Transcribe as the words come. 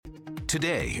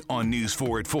Today on News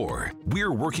 4 at 4,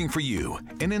 we're working for you.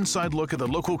 An inside look at the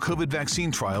local COVID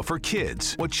vaccine trial for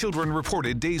kids, what children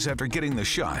reported days after getting the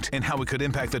shot, and how it could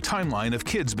impact the timeline of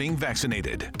kids being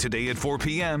vaccinated. Today at 4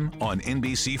 p.m. on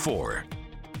NBC4.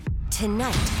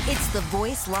 Tonight, it's The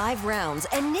Voice Live rounds,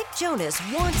 and Nick Jonas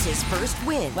wants his first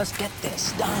win. Let's get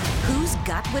this done. Who's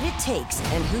got what it takes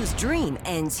and whose dream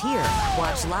ends here?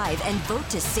 Watch live and vote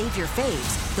to save your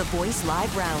faves. The Voice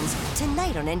Live rounds,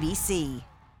 tonight on NBC.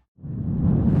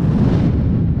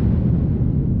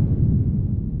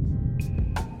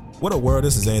 What up, world?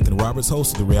 This is Anthony Roberts,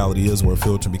 host of The Reality Is, where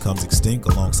filtering becomes extinct,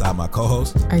 alongside my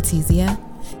co-host, Artesia.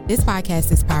 This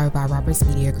podcast is powered by Roberts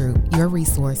Media Group, your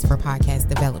resource for podcast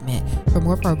development. For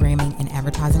more programming and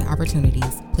advertising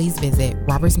opportunities, please visit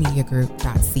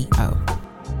robertsmediagroup.co.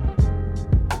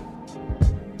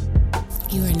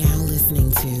 You are now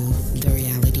listening to The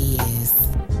Reality Is.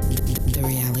 The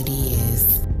Reality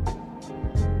Is.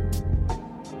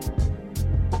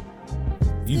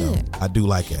 You know, I do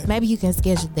like it. Maybe you can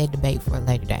schedule that debate for a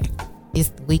later day. It's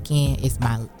the weekend. It's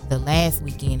the last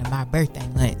weekend of my birthday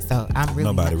month, so I'm really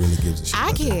nobody really gives a shit.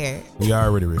 I care. That. We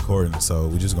already recording, so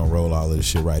we're just gonna roll all of this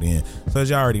shit right in. So as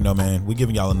y'all already know, man, we're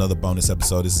giving y'all another bonus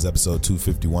episode. This is episode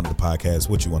 251 of the podcast.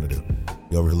 What you want to do?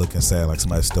 You over here looking sad like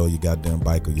somebody stole your goddamn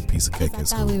bike or your piece of cake at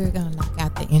school. I thought we were gonna knock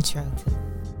out the intro too.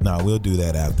 No, we'll do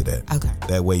that after that. Okay.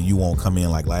 That way you won't come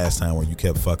in like last time where you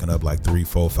kept fucking up like 3,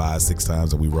 4, 5, 6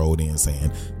 times, and we rolled in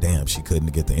saying, damn, she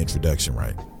couldn't get the introduction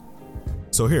right.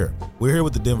 So we're here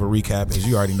with the Denver recap. As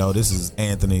you already know, this is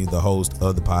Anthony, the host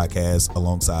of the podcast,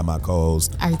 alongside my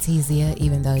co-host Artesia,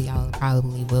 even though y'all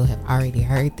probably will have already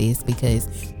heard this because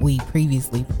we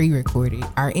previously pre-recorded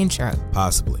our intro.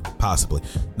 Possibly.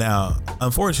 Now,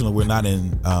 unfortunately, we're not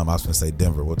in, I was going to say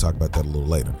Denver. We'll talk about that a little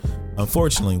later.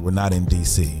 Unfortunately, we're not in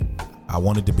D.C. I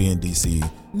wanted to be in D.C.,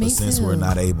 but since we're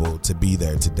not able to be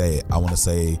there today, I want to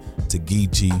say to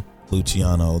Geechee,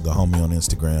 Luciano, the homie on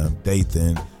Instagram,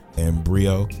 Dathan, and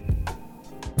Brio,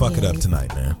 fuck it up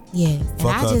tonight, man. Yes.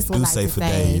 Fuck and I just up, would do like to for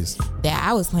say days. that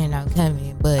I was planning on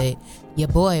coming, but your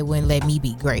boy wouldn't let me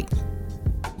be great.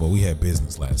 Well, we had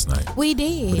business last night. We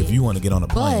did. But if you want to get on a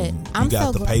plane, you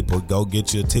got the paper, go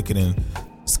get your ticket and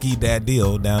ski that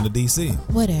deal down to D.C.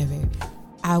 Whatever.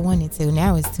 I wanted to.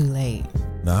 Now it's too late.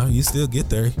 No, you still get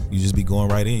there. You just be going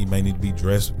right in. You may need to be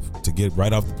dressed to get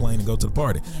right off the plane and go to the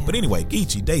party. Yeah. But anyway,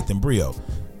 Geechee, Dathan, Brio,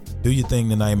 do your thing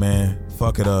tonight, man.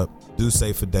 Fuck it up. Do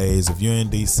safe for days. If you're in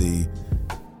DC,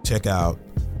 check out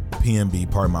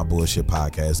PMB, Part of My Bullshit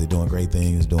podcast. They're doing great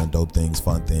things, doing dope things,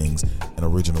 fun things, and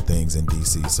original things in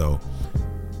DC. So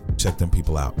check them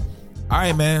people out. All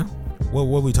right, man. What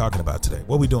are we talking about today?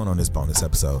 What are we doing on this bonus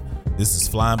episode? This is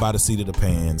flying by the seat of the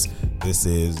pants. This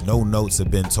is no notes have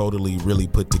been totally really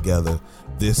put together.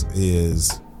 This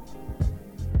is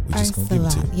we just gonna give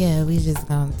it to you. Yeah, we just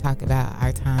gonna talk about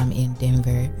our time in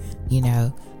Denver. You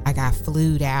know, I got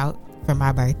flued out for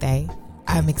my birthday.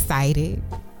 I'm excited.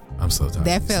 I'm so tired.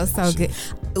 That felt so good.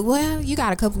 Well, you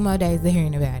got a couple more days to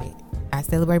hearing about it. I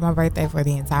celebrate my birthday for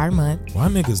the entire month. Why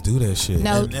niggas do that shit?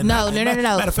 No.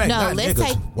 Matter of fact, no, let's niggas.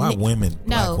 take Why women?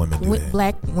 Black women do that.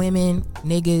 Black women,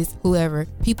 niggas, whoever.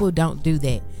 People don't do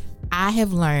that. I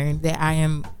have learned that I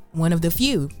am one of the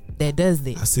few that does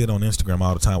this. I see it on Instagram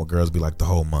all the time where girls be like the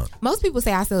whole month. Most people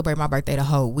say I celebrate my birthday the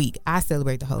whole week. I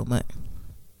celebrate the whole month.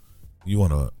 You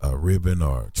want a ribbon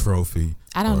or a trophy?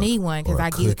 I don't need one because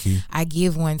I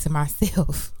give one to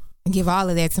myself. I give all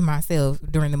of that to myself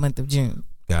during the month of June.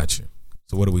 Gotcha.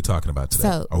 So what are we talking about today?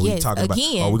 So, are we going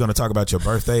to talk about your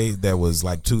birthday that was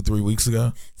like 2-3 weeks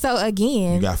ago? So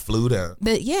again, you got flued out.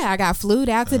 I got flued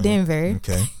out to Denver.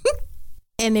 Okay.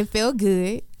 And it felt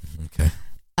good. Okay.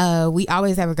 We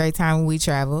always have a great time when we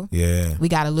travel. Yeah. We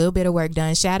got a little bit of work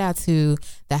done. Shout out to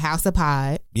the House of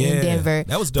Pod in Denver.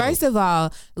 That was dope. First of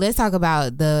all, let's talk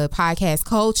about the podcast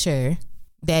culture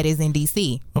that is in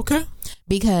DC. Okay.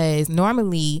 Because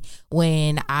normally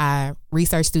when I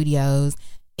research studios,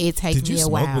 it takes me a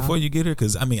while. Did you smoke before you get here?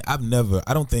 Because I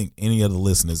don't think any of the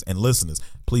listeners,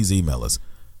 please email us.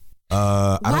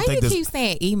 Why do you keep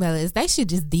saying email us? They should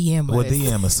just DM us. Well,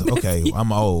 DM us. Okay,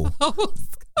 I'm old.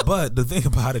 But the thing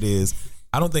about it is,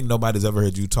 I don't think nobody's ever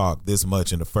heard you talk this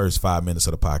much in the first 5 minutes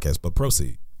of the podcast, but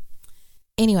proceed.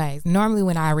 Anyways, normally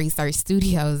when I research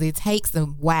studios, it takes a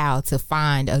while to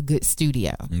find a good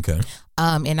studio. Okay.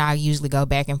 And I usually go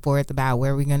back and forth about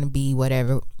where we're going to be,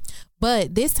 whatever.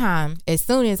 But this time, as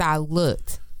soon as I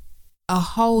looked, a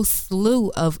whole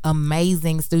slew of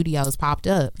amazing studios popped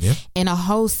up. Yeah. And a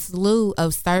whole slew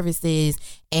of services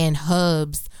and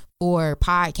hubs for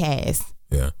podcasts.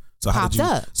 Yeah. So popped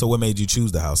up. So what made you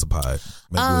choose the House of Pod?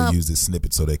 Maybe we'll use this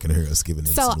snippet so they can hear us giving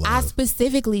them So some love. I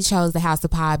specifically chose the House of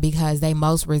Pod because they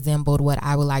most resembled what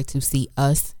I would like to see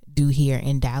us do here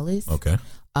in Dallas. Okay.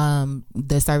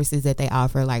 The services that they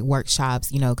offer, like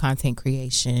workshops, content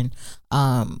creation,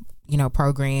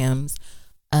 programs,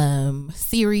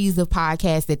 series of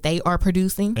podcasts that they are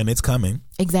producing. And it's coming.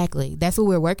 Exactly. That's what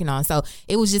we're working on. So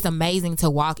it was just amazing to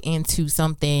walk into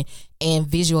something and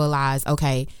visualize,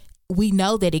 okay, we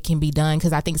know that it can be done,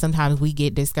 because I think sometimes we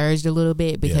get discouraged a little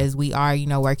bit because we are,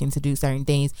 working to do certain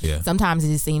things. Yeah. Sometimes it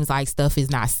just seems like stuff is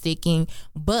not sticking,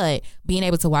 but being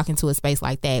able to walk into a space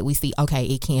like that, we see, okay,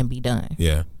 it can be done.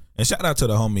 Yeah. And shout out to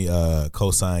the homie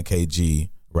Cosign KG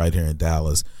right here in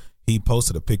Dallas. He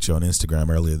posted a picture on Instagram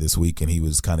earlier this week, and he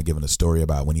was kind of giving a story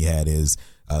about when he had his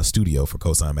studio for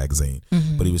Cosign Magazine.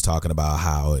 Mm-hmm. But he was talking about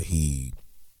how he,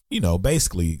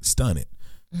 basically stunted.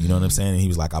 You know what I'm saying? And he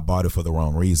was like, I bought it for the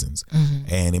wrong reasons.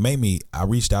 Mm-hmm. And it made me, I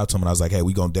reached out to him and I was like, hey,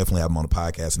 we going to definitely have him on the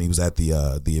podcast. And he was at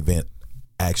the event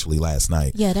actually last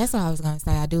night. Yeah, that's what I was going to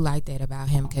say. I do like that about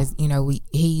him because,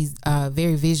 he's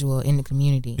very visual in the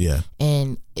community. Yeah.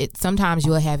 And sometimes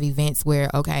you'll have events where,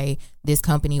 okay, this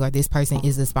company or this person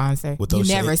is a sponsor. You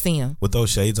never see him. With those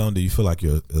shades on, do you feel like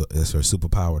it's your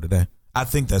superpower today? I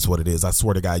think that's what it is. I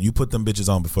swear to God, you put them bitches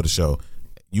on before the show.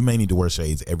 You may need to wear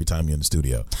shades every time you're in the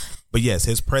studio. But yes,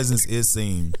 his presence is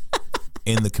seen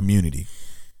in the community.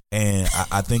 And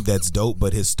I think that's dope.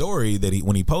 But his story that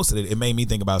when he posted it made me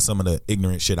think about some of the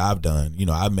ignorant shit I've done.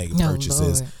 I've made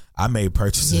purchases. Lord. I made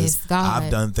purchases. Yes, God.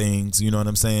 I've done things, you know what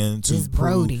I'm saying?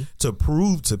 To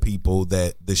prove to people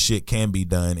that the shit can be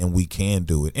done and we can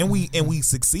do it. And we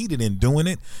succeeded in doing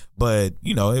it. But,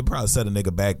 it probably set a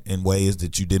nigga back in ways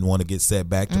that you didn't want to get set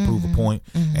back to prove a point.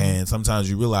 Mm-hmm. And sometimes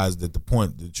you realize that the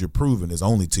point that you're proving is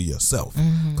only to yourself.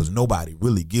 Because nobody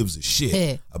really gives a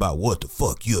shit about what the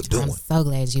fuck you're doing. I'm so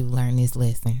glad you learned this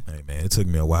lesson. Hey, man, it took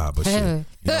me a while. But shit, you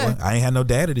know what? I ain't had no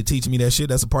daddy to teach me that shit.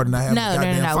 That's a part of not having a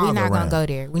goddamn father We're not going around. to go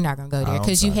there. We're not going to go there.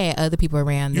 Because you had other people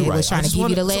around that was trying to give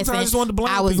you the lesson. I just wanted to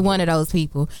blame I was people. one of those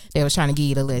people that was trying to give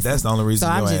you the lesson. That's the only reason.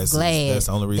 So I'm just glad that's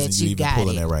the only reason that you you even got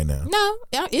pulling it. that right now. No,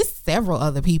 it's several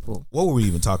other people. What were we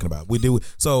even talking about? We do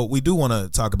want to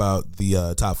talk about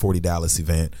the Top 40 Dallas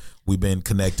event. We've been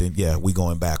connecting. Yeah, we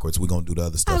going backwards. We're going to do the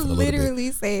other stuff in a little bit. I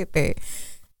literally said that.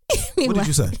 What did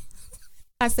you say?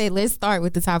 I said, let's start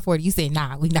with the top 40. You said,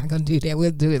 nah, we're not going to do that.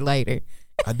 We'll do it later.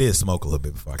 I did smoke a little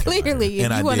bit before I came Clearly, out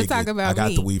here. if you want to talk about I got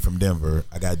me. the weed from Denver.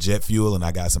 I got jet fuel and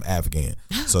I got some Afghan.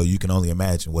 So you can only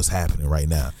imagine what's happening right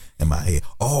now in my head.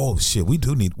 Oh shit, we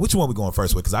do need. Which one we going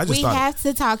first with? Because I just thought have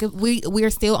to talk. We're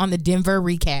still on the Denver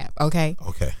recap. Okay.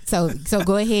 Okay. So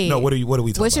go ahead. No, what are we talking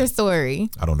What's about? your story?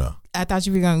 I don't know. I thought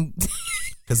you were going.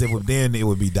 Because it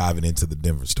would be diving into the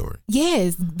Denver story.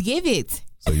 Yes, give it.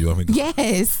 So you want me to go?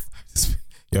 Yes.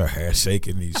 Your hair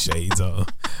shaking, these shades on.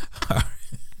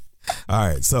 All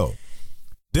right. So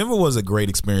Denver was a great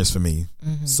experience for me.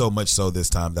 Mm-hmm. So much so this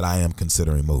time that I am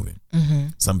considering moving. Mm-hmm.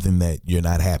 Something that you're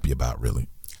not happy about, really.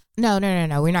 No.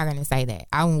 We're not going to say that.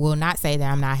 I will not say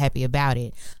that I'm not happy about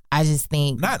it. I just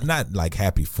think not like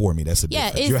happy for me. That's a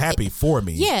difference. You're happy for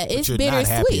me. Yeah, but it's you're bittersweet. not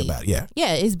happy about it. Yeah.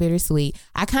 Yeah, it's bittersweet.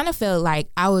 I kind of felt like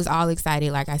I was all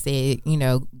excited, like I said,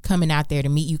 coming out there to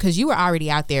meet you because you were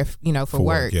already out there, for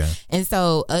work. Yeah. And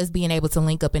so us being able to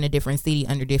link up in a different city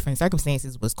under different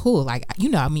circumstances was cool. Like,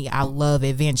 I love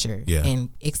adventure and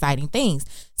exciting things.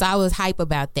 So I was hype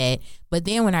about that. But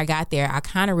then when I got there, I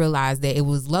kind of realized that it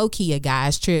was low key a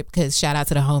guy's trip because shout out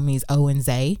to the homies O and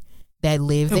Zay that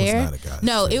live there. Was not a guy's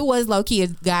no, trip. It was low key a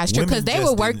guy's trip because they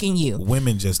were working you.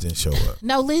 Women just didn't show up.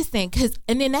 No, listen,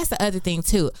 and then that's the other thing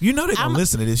too. You know they gonna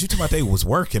listen to this. You talking about they was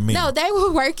working me? No, they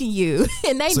were working you,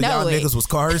 and they so know y'all it. niggas was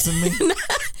coercing me.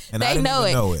 And they know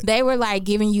it. They were like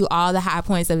giving you all the high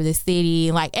points of the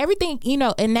city, like everything,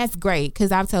 and that's great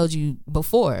because I've told you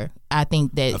before. I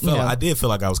think that I did feel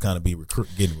like I was kind of getting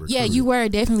recruited. Yeah, you were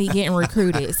definitely getting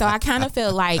recruited. So I kind of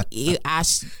felt like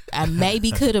I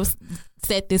maybe could have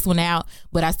set this one out,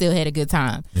 but I still had a good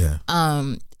time. Yeah.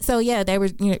 So yeah, they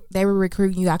were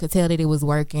recruiting you. I could tell that it was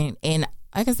working, and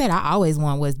like I said, I always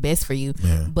want what's best for you.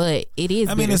 Yeah. But it is.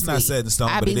 I mean, it's not set in stone.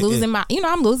 I'm losing my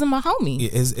homie.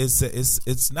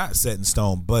 It's not set in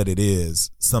stone, but it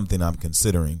is something I'm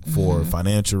considering for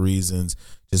financial reasons,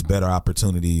 just better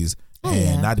opportunities.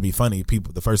 Not to be funny,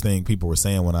 the first thing people were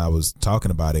saying when I was talking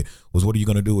about it was, what are you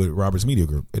going to do with Roberts Media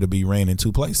Group? It'll be ran in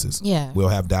two places. Yeah. We'll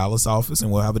have Dallas office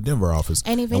and we'll have a Denver office.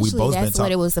 And eventually that's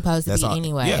what it was supposed to be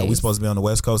anyway. Yeah, we're supposed to be on the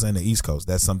West Coast and the East Coast.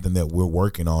 That's something that we're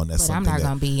working on. But I'm not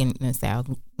going to be in the South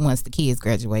once the kids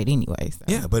graduate anyway. So.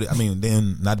 Yeah, but I mean,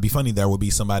 then not to be funny, there will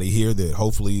be somebody here that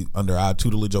hopefully under our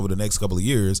tutelage over the next couple of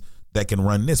years that can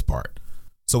run this part.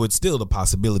 So it's still the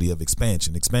possibility of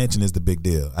expansion. Expansion is the big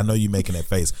deal. I know you're making that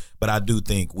face, but I do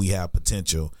think we have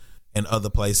potential in other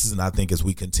places, and I think as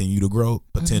we continue to grow,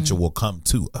 potential will come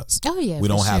to us. Oh yeah, we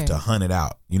don't have to hunt it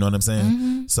out. You know what I'm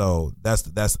saying? So that's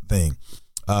the thing.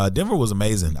 Denver was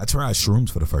amazing. I tried shrooms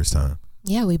for the first time.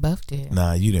 Yeah, we both did.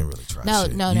 Nah, you didn't really try. No,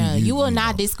 shit. No. You will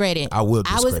not discredit. I will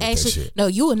discredit that shit. No,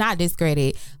 you will not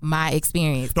discredit my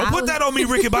experience. Don't put that on me,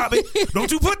 Ricky Bobby.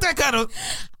 Don't you put that kind of.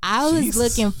 I was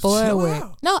looking forward.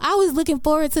 No, I was looking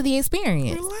forward to the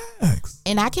experience. Relax.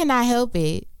 And I cannot help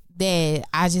it that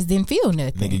I just didn't feel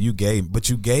nothing. Nigga, you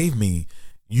gave me.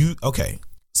 Okay.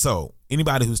 So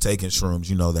anybody who's taking shrooms,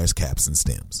 you know there's caps and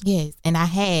stems. Yes, and I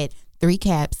had 3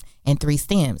 caps and 3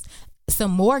 stems.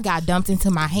 Some more got dumped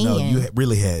into my hand. No, you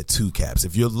really had 2 caps.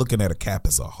 If you're looking at a cap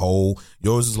as a whole,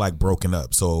 yours is like broken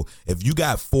up. So if you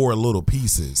got 4 little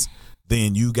pieces,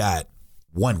 then you got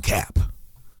 1 cap.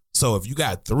 So if you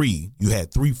got 3, you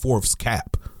had 3/4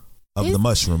 cap of the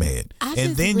mushroom head,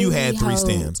 and then you had 3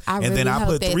 stems, and then I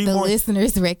put 3 more. The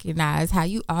listeners recognize how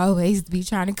you always be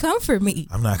trying to come for me.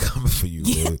 I'm not coming for you,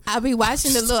 dude. I be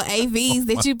watching the little AVs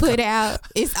that you put out.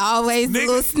 It's always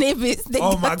little snippets.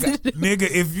 Oh my god,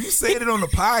 nigga! If you said it on the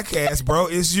podcast, bro,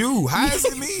 it's you. How is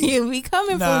it me? You be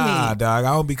coming for me. Nah, dog.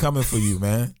 I don't be coming for you,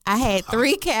 man. I had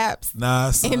 3 caps.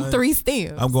 Nah, son. And 3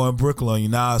 stems. I'm going Brooklyn on you,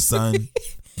 nah, son.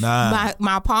 Nah,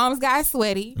 my palms got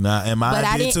sweaty. Nah, and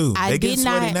mine did too. They get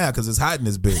sweaty now because it's hot in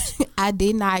this bitch. I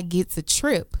did not get to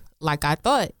trip like I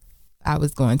thought I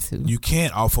was going to. You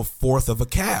can't off 1/4 of a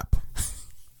cap,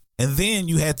 and then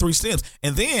you had 3 stems,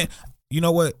 and then you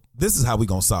know what? This is how we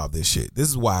gonna solve this shit. This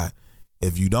is why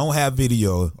if you don't have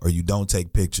video or you don't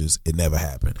take pictures, it never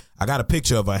happened. I got a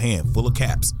picture of her hand full of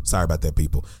caps. Sorry about that,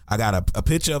 people. I got a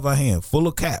picture of her hand full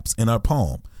of caps in her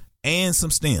palm and some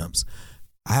stems.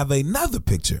 I have another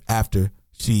picture after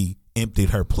she emptied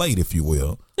her plate, if you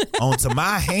will, onto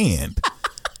my hand.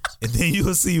 And then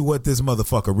you'll see what this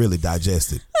motherfucker really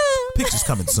digested. Pictures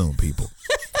coming soon, people.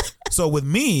 So with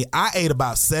me, I ate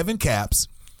about 7 caps.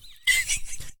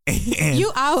 And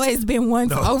you always been one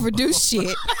to overdo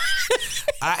shit.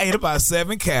 I ate about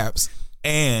 7 caps,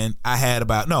 and I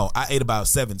ate about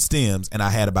 7 stems, and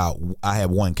I had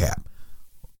 1 cap.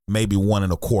 Maybe 1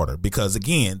 1/4, because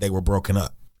again, they were broken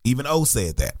up. Even O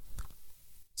said that.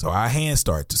 So our hands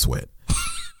start to sweat.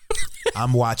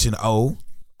 I'm watching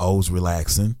O's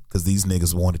relaxing because these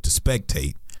niggas wanted to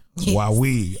spectate while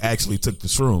we actually took the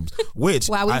shrooms.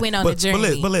 While we went on the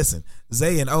journey. But listen,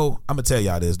 Zay and O, I'm going to tell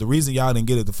y'all this. The reason y'all didn't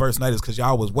get it the first night is because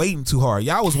y'all was waiting too hard.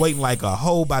 Y'all was waiting like a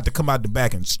hoe about to come out the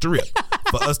back and strip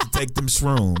for us to take them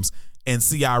shrooms and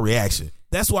see our reaction.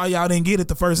 That's why y'all didn't get it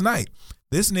the first night.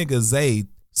 This nigga Zay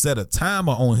set a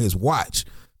timer on his watch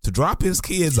to drop his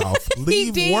kids off,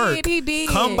 leave work,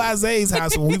 come by Zay's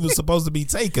house when we was supposed to be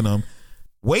taking them,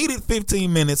 waited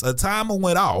 15 minutes, a timer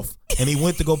went off, and he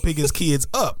went to go pick his kids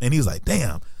up. And he was like,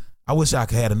 damn, I wish I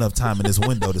could have enough time in this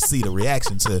window to see the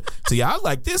reaction to y'all. I was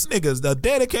like, this nigga's the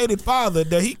dedicated father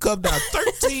that he come down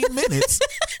 13 minutes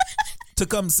to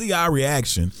come see our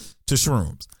reaction to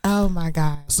shrooms. Oh my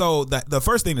God. So the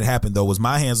first thing that happened though was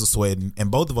my hands were sweating and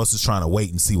both of us was trying to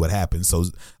wait and see what happened. So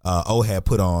O had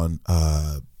put on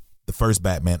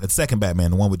the second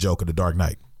Batman, the one with Joker, The Dark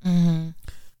Knight. Mm-hmm.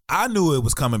 I knew it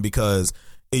was coming because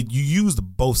you use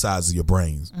both sides of your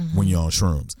brains when you're on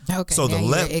shrooms. Okay, so the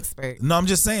left expert. No, I'm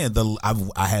just saying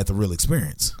I had the real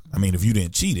experience. I mean, if you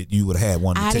didn't cheat it, you would have had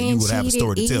one to tell. You would have a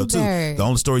story to tell too. The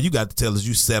only story you got to tell is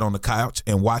you sat on the couch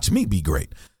and watched me be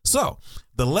great. So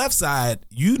the left side,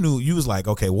 you knew, you was like,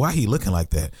 okay, why he looking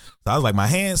like that? So I was like, my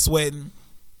hands sweating,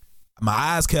 my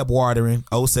eyes kept watering.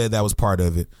 O said that was part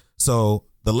of it. So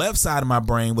the left side of my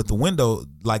brain with the window,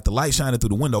 like the light shining through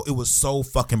the window, it was so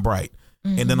fucking bright.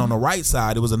 Mm-hmm. And then on the right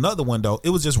side, it was another window. It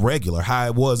was just regular, how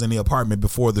it was in the apartment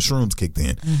before the shrooms kicked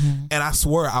in. Mm-hmm. And I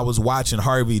swear I was watching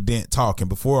Harvey Dent talking.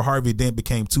 Before Harvey Dent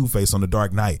became Two-Face on The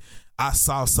Dark Knight, I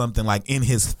saw something like in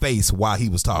his face while he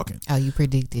was talking. Oh, you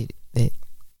predicted it.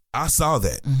 I saw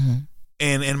that. Mm-hmm.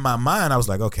 And in my mind, I was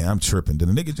like, okay, I'm tripping. Did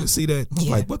a nigga just see that? Yeah.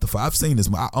 Like, what the fuck? I've seen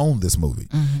this. I own this movie.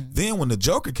 Mm-hmm. Then when the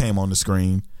Joker came on the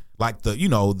screen, like the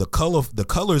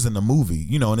colors in the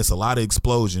movie, and it's a lot of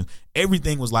explosion.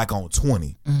 Everything was like on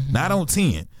 20, not on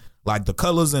 10. Like the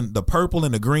colors and the purple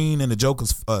and the green and the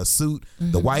Joker's suit,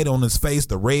 the white on his face,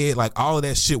 the red, like all of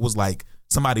that shit was like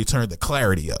somebody turned the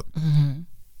clarity up. Mm-hmm.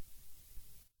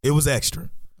 It was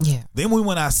extra. Yeah. Then we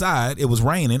went outside. It was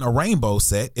raining. A rainbow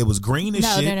set. It was green as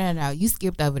shit. No. You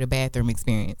skipped over the bathroom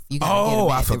experience. You gotta get a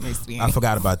bathroom experience. I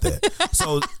forgot about that.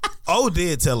 So O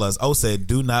did tell us. O said,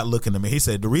 "Do not look in the mirror." He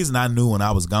said the reason I knew when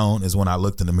I was gone is when I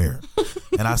looked in the mirror.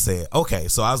 And I said, okay.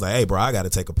 So I was like, hey, bro, I got to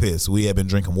take a piss. We had been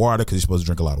drinking water because you're supposed to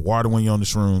drink a lot of water when you're on the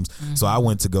shrooms. Mm-hmm. So I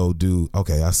went to go do,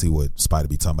 okay, I see what Spider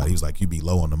be talking about. He was like, you be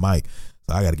low on the mic.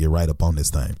 So I got to get right up on this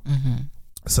thing. Mm-hmm.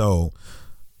 So,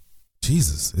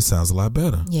 Jesus, it sounds a lot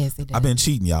better. Yes, it does. I've been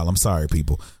cheating, y'all. I'm sorry,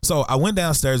 people. So I went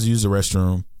downstairs to use the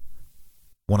restroom.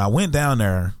 When I went down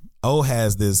there, O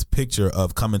has this picture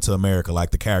of Coming to America,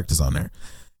 like the characters on there.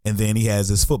 And then he has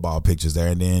his football pictures there,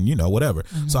 and then, you know, whatever.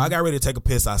 Mm-hmm. So I got ready to take a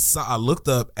piss. I looked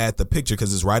up at the picture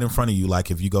because it's right in front of you.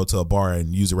 Like if you go to a bar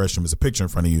and use the restroom, it's a picture in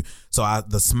front of you. So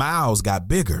the smiles got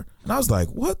bigger. And I was like,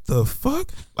 what the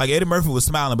fuck? Like Eddie Murphy was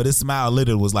smiling, but his smile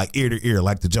literally was like ear to ear,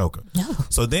 like the Joker. No.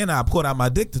 So then I pulled out my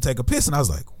dick to take a piss, and I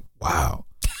was like, wow.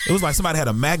 It was like somebody had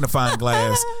a magnifying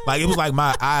glass. Like it was like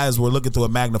my eyes were looking through a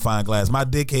magnifying glass. My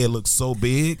dick head looked so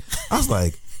big. I was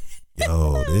like,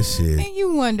 yo, this shit. And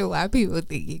you wonder why people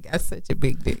think you got such a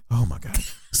big dick. Oh my God.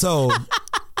 So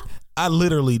I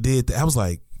literally did that. I was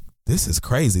like, this is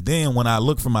crazy. Then when I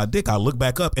looked for my dick, I looked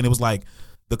back up and it was like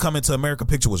the Coming to America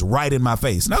picture was right in my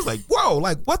face. And I was like, whoa,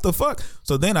 like what the fuck?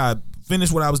 So then I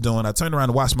finished what I was doing. I turned around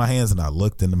to wash my hands and I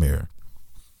looked in the mirror.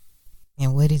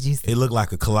 And what did you see? It looked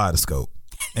like a kaleidoscope.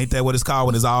 Ain't that what it's called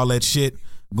when there's all that shit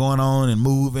going on and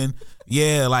moving?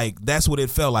 Yeah, like that's what it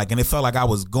felt like. And it felt like I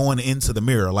was going into the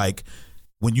mirror. Like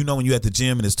when you're at the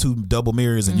gym and there's two double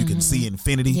mirrors and you can see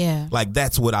infinity. Yeah. Like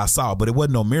that's what I saw, but it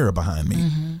wasn't no mirror behind me.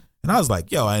 Mm-hmm. And I was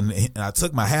like, yo, and I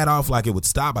took my hat off like it would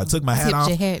stop. I took my hat off.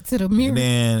 Tipped your hat to the mirror. And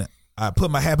then I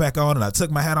put my hat back on and I took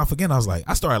my hat off again. I was like,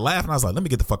 I started laughing. I was like, let me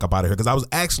get the fuck up out of here. Because I was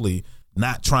actually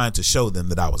not trying to show them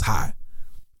that I was high.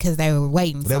 Because they were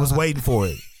waiting. They was waiting for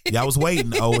it. Y'all was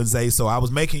waiting, O and Zay, so I was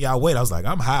making y'all wait. I was like,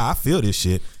 I'm high. I feel this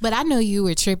shit. But I know you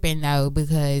were tripping, though,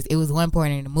 because it was one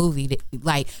point in the movie that,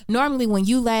 like, normally when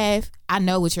you laugh, I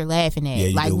know what you're laughing at. Yeah,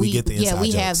 you like do. We get the inside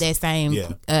jokes. Have that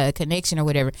same connection or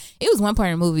whatever. It was one part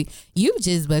in the movie, you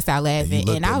just bust out laughing,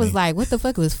 and I was like, what the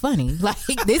fuck was funny? Like,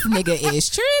 this nigga is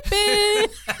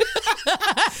tripping.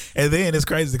 And then it's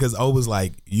crazy because O was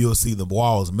like, you'll see the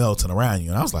walls melting around you.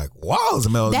 And I was like, walls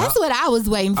melting? That's what I was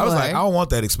waiting for. I was like, I don't want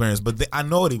that experience. But I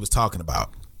know what he was talking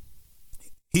about.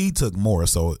 He took more,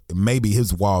 so maybe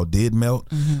his wall did melt.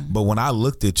 Mm-hmm. But when I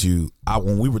looked at you,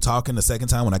 when we were talking the second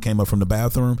time when I came up from the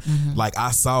bathroom, like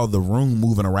I saw the room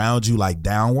moving around you like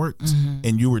downwards,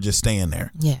 and you were just staying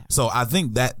there. Yeah. So I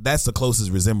think that's the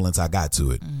closest resemblance I got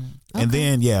to it. Okay. And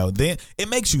then then it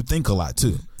makes you think a lot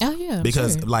too. Oh yeah.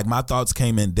 Because like my thoughts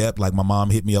came in depth. Like my mom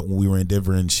hit me up when we were in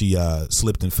Denver and she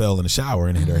slipped and fell in the shower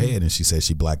and hit her head and she said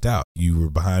she blacked out. You were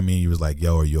behind me and you was like,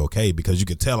 yo, are you okay? Because you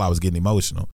could tell I was getting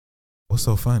emotional. What's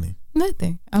so funny?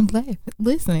 Nothing. I'm glad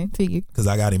listening to you. Because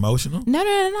I got emotional?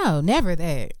 No. Never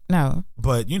that. No.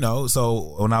 But,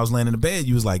 so when I was laying in the bed,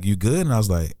 you was like, you good? And I was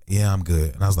like, yeah, I'm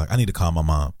good. And I was like, I need to call my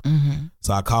mom. Mm-hmm.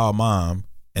 So I called mom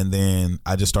and then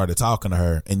I just started talking to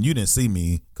her. And you didn't see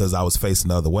me because I was facing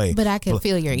the other way. But I could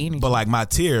feel your energy. But like my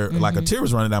tear, like a tear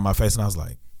was running down my face. And I was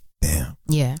like, damn.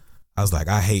 Yeah. I was like,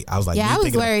 I was like, yeah, I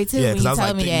was worried too. Yeah, because I was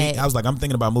like, I was like, I'm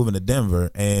thinking about moving to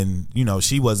Denver, and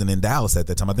she wasn't in Dallas at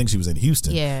that time. I think she was in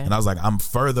Houston. Yeah, and I was like, I'm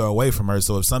further away from her,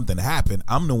 so if something happened,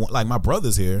 I'm the one. Like my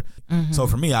brother's here, so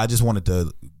for me, I just wanted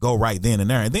to go right then and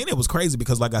there. And then it was crazy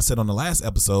because, like I said on the last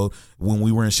episode, when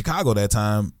we were in Chicago that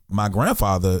time, my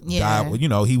grandfather died.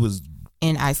 He was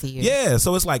in ICU. Yeah,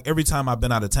 so it's like every time I've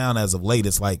been out of town as of late,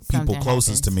 it's like people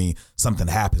closest to me, something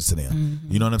happens to them.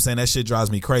 Mm-hmm. You know what I'm saying? That shit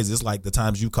drives me crazy. It's like the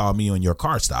times you call me when your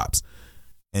car stops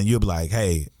and you'll be like,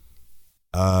 hey,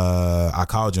 I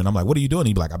called you and I'm like, what are you doing?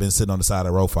 He'd be like, I've been sitting on the side of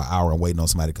the road for an hour and waiting on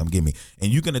somebody to come get me.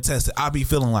 And you can attest that I be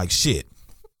feeling like shit.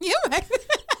 Yeah.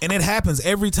 And it happens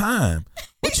every time.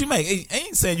 What you make? It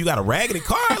ain't saying you got a raggedy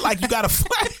car, like you got a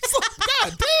flat.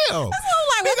 God damn.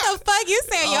 Like, what the fuck? You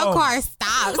saying your car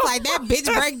stops? Like that bitch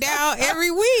break down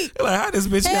every week. Like how this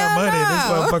bitch got money in this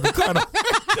motherfucking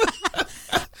car?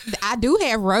 I do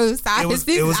have roadside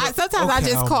assistance. Sometimes I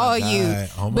just call you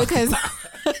because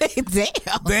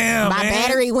damn, my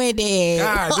battery went dead.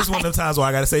 God, this one of them times where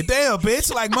I gotta say, damn,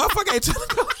 bitch, like motherfucker ain't trying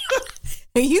to go.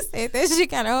 You said that shit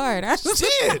kind of hard.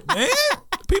 Shit, man.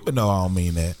 People know I don't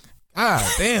mean that. God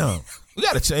damn. We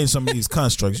got to change some of these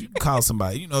constructs. You can call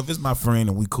somebody. If it's my friend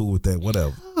and we cool with that,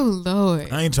 whatever. Oh,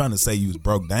 Lord. I ain't trying to say you was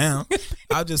broke down.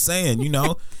 I'm just saying,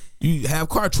 you have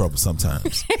car trouble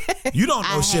sometimes. You don't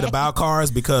know shit about cars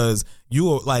because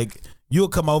you'll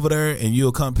come over there and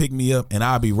you'll come pick me up and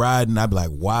I'll be riding. I'll be like,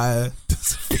 why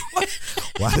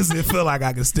does it feel like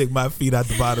I can stick my feet out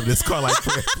the bottom of this car like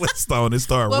Fred Flintstone and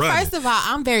start running? Well, first of all,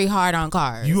 I'm very hard on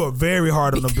cars. You are very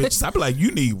hard on them bitches. I'd be like,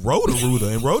 you need Roto-Rooter,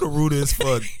 and Roto-Rooter is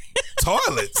for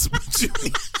toilets. But you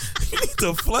need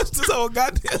to flush this whole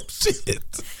goddamn shit.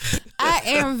 I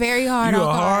am very hard on cars.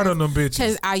 You're hard on them bitches.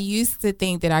 Because I used to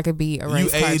think that I could be a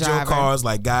race car driver. You age your cars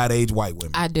like God aged white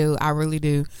women. I do. I really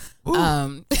do.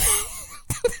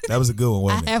 That was a good one,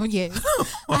 wasn't it?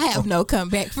 I have no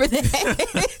comeback for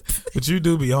that. But you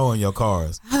do be hoeing your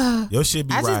cars. Your shit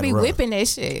be I just be rough. whipping that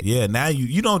shit. Yeah, now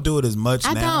you don't do it as much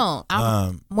now. I don't.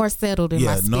 I'm more settled in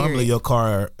my spirit. Normally your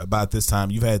car about this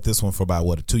time, you've had this one for about,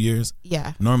 what, 2 years?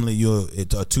 Yeah. Normally a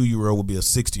 2-year-old would be a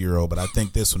 60-year-old, but I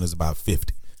think this one is about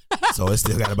 50. So it's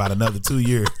still got about another 2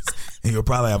 years. And you'll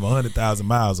probably have 100,000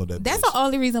 miles on that. That's bitch. the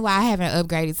only reason why I haven't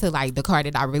upgraded to like the car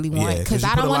that I really want. Yeah, because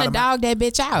I don't want to dog that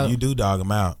bitch out. You do dog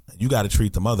them out. You got to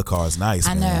treat them other cars nice.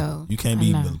 I man. know. You can't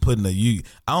be putting I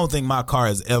don't think my car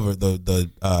has ever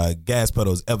the gas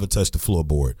pedal has ever touched the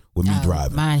floorboard with me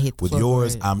driving. Mine hit the with floorboard.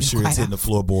 yours. I'm sure it's hitting the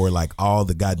floorboard like all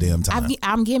the goddamn time.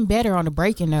 I'm getting better on the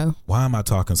braking though. Why am I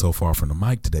talking so far from the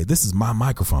mic today? This is my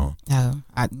microphone. Oh,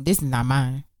 this is not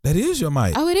mine. That is your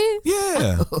mic. Oh, it is?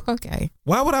 Yeah. Oh, okay.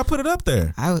 Why would I put it up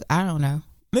there? I don't know.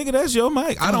 Nigga, that's your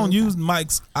mic. I don't use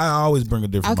mics. I always bring a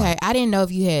different mic. Okay, I didn't know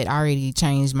if you had already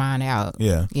changed mine out.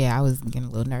 Yeah. Yeah, I was getting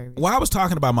a little nervous. Well, I was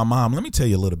talking about my mom. Let me tell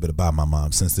you a little bit about my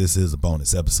mom since this is a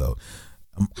bonus episode.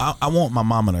 I want my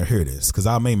mama to hear this because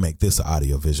I may make this an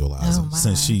audio visualizer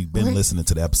since she been listening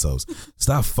to the episodes.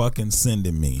 Stop fucking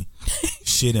sending me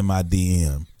shit in my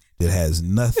DM that has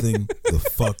nothing the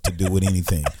fuck to do with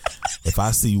anything. If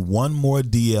I see one more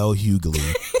DL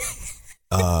Hughley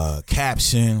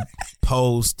caption,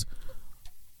 post,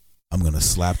 I'm gonna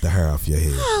slap the hair off your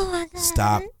head. Oh my God.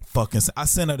 Stop fucking. I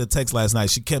sent her the text last night.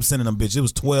 She kept sending them bitch. It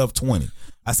was 12:20.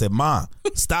 I said, Mom,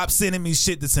 stop sending me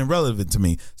shit that's irrelevant to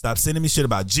me. Stop sending me shit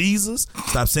about Jesus.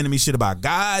 Stop sending me shit about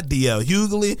God, DL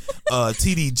Hughley,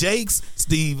 TD Jakes,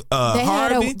 Steve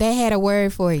Harvey. They had a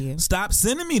word for you. Stop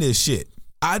sending me this shit.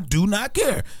 I do not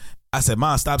care. I said,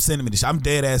 Mom, stop sending me this shit. I'm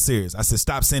dead ass serious. I said,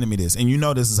 stop sending me this. And you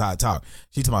know this is how I talk.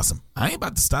 She told me, I ain't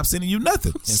about to stop sending you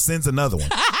nothing. And sends another one.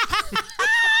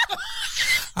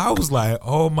 I was like,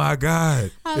 oh my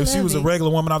God. If she was a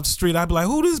regular woman off the street, I'd be like,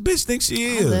 who this bitch think she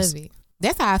is? I love it.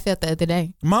 That's how I felt the other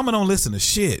day. Mama don't listen to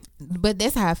shit. But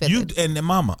that's how I felt. And then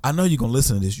Mama, I know you're going to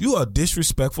listen to this. You are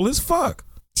disrespectful as fuck.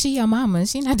 She your mama.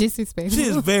 She not disrespectful. She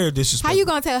is very disrespectful. How you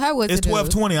going to tell her what to do?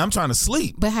 It's 12:20. I'm trying to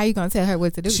sleep. But how you going to tell her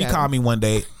what to do? She called me one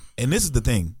day. And this is the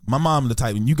thing. My mom the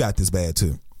type, and you got this bad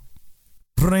too.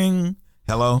 Ring.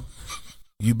 Hello?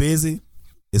 You busy?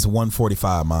 It's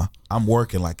 1:45, Ma. I'm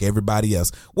working like everybody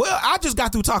else. Well, I just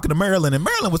got through talking to Marilyn, and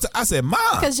Marilyn I said, Ma.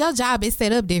 Because your job is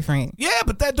set up different. Yeah,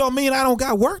 but that don't mean I don't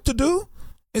got work to do.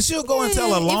 And she'll go and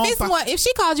tell a long If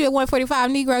she called you at 1:45,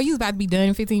 Negro, you was about to be done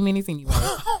in 15 minutes anyway.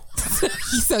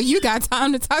 So you got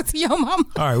time to talk to your mama.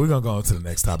 All right, we're going to go on to the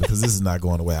next topic because this is not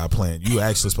going the way I planned. You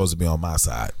actually supposed to be on my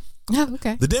side. Oh,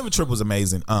 okay. The Denver trip was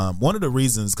amazing. One of the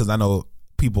reasons, because I know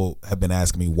people have been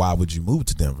asking me, why would you move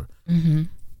to Denver? Mm-hmm.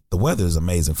 The weather is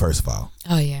amazing, first of all.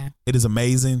 Oh, yeah. It is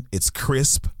amazing. It's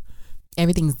crisp.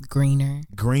 Everything's greener.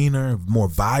 Greener, more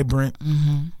vibrant.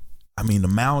 Mm-hmm. I mean, the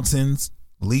mountains,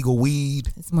 legal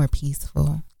weed. It's more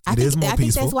peaceful. I think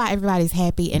that's why everybody's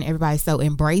happy and everybody's so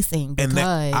embracing.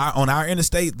 Because on our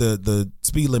interstate, the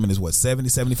speed limit is what, 70,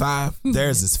 75?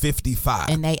 Theirs is 55.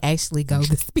 And they actually go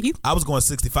the speed. I was going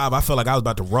 65. I felt like I was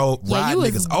about to ride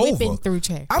niggas over. Through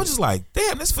traffic. I was just like,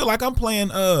 damn, this feel like I'm playing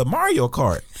Mario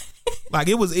Kart. Like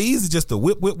it was easy just to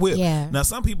whip. Yeah. Now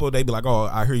some people, they be like, oh,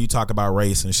 I hear you talk about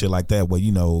race and shit like that. Well,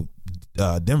 you know,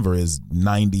 Denver is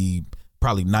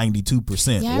probably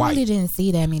 92% yeah, white. I really didn't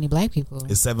see that many black people.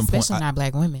 It's especially not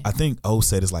black women. I think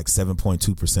said it's like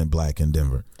 7.2% black in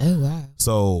Denver. Oh wow.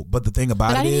 So, but the thing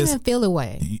about I it is, didn't even feel a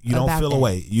way. You don't feel a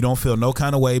way. You don't feel no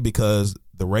kind of way because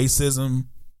the racism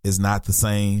is not the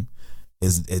same.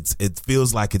 It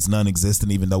feels like it's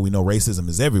non-existent, even though we know racism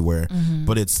is everywhere. Mm-hmm.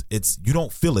 But it's you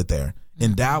don't feel it there.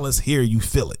 In Dallas, here you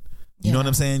feel it. You know what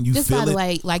I'm saying? You just feel by the it.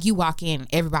 way, like you walk in,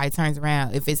 everybody turns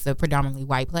around. If it's a predominantly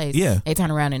white place, they turn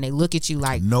around and they look at you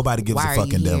like nobody gives why a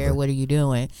fuck in Denver. Here? What are you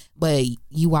doing? But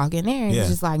you walk in there and it's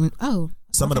just like, oh.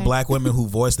 Some of the black women who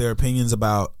voice their opinions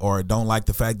about or don't like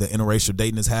the fact that interracial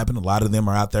dating has happened, a lot of them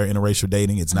are out there interracial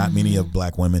dating. It's not many of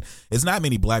black women. It's not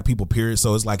many black people, period.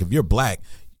 So it's like if you're black,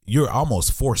 you're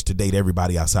almost forced to date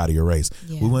everybody outside of your race.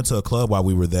 Yeah. We went to a club while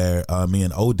we were there, me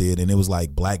and O did, and it was like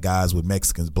black guys with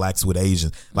Mexicans, blacks with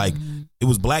Asians. Like it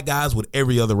was black guys with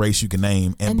every other race you can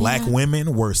name, and black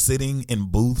women were sitting in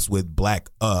booths with black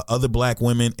other black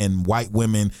women and white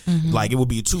women. Like it would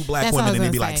be two black women and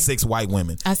it'd be like 6 white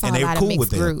women. I saw and they a were lot cool of mixed with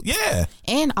them. groups. Yeah.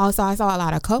 And also I saw a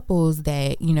lot of couples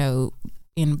that, you know,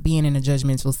 in being in a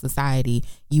judgmental society,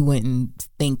 you wouldn't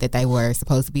think that they were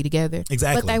supposed to be together.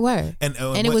 Exactly. But they were. And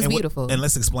it was beautiful. And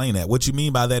let's explain that. What you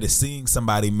mean by that is seeing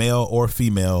somebody, male or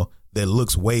female, that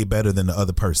looks way better than the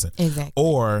other person. Exactly.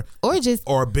 Or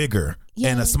bigger yeah.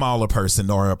 and a smaller person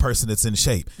or a person that's in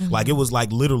shape. Mm-hmm. Like it was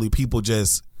like literally people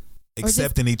just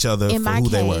accepting each other for who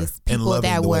they were and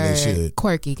loving the way they should.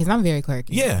 Quirky, because I'm very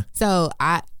quirky. Yeah. So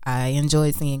I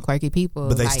enjoyed seeing quirky people.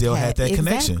 But they still had that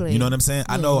connection. You know what I'm saying?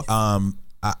 Yes. I know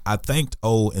I thanked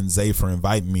O and Zay for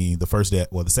inviting me the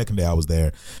second day I was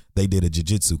there. They did a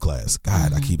jiu-jitsu class.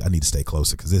 God, I need to stay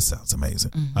closer because this sounds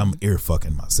amazing. I'm ear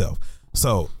fucking myself.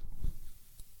 So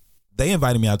they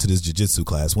invited me out to this jiu-jitsu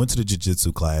class, went to the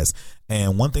jiu-jitsu class,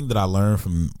 and one thing that I learned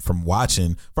from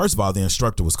watching, first of all, the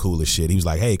instructor was cool as shit. He was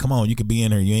like, hey, come on, you can be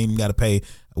in here. You ain't even got to pay.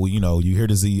 Well, you hear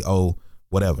the Z-O,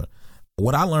 whatever.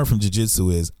 What I learned from jiu-jitsu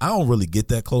is I don't really get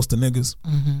that close to niggas.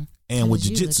 And with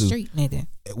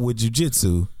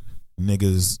jiu-jitsu,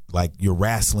 niggas, like you're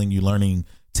wrestling, you're learning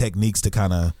techniques to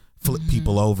kind of flip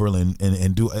people over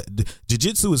and do.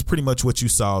 Jiu-jitsu is pretty much what you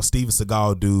saw Steven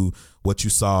Seagal do, what you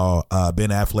saw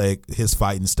Ben Affleck, his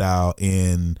fighting style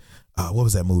in, what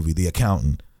was that movie? The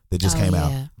Accountant that just came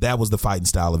out. That was the fighting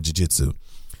style of jiu-jitsu.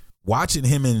 Watching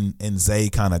him and Zay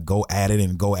kind of go at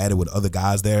it with other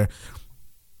guys there,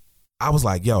 I was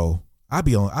like, yo,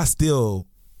 I still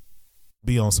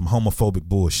be on some homophobic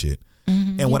bullshit.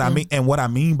 And what I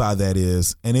mean by that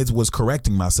is, and it was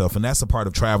correcting myself, and that's a part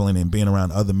of traveling and being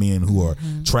around other men who are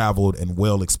traveled and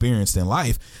well experienced in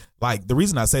life. Like the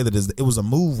reason I say that is it was a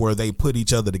move where they put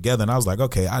each other together, and I was like,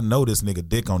 okay, I know this nigga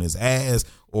dick on his ass,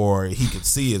 or he could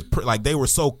see his like they were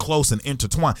so close and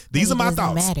intertwined. These are my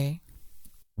thoughts. Matter.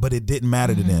 But it didn't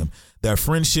matter to them. Their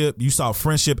friendship, you saw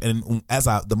friendship, and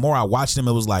the more I watched them,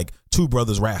 it was like two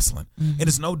brothers wrestling. And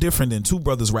it's no different than two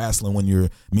brothers wrestling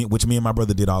which me and my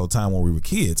brother did all the time when we were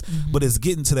kids. But it's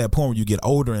getting to that point where you get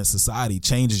older and society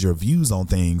changes your views on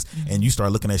things, and you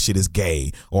start looking at shit as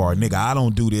gay or nigga, I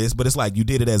don't do this. But it's like you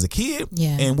did it as a kid,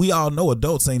 and we all know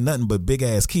adults ain't nothing but big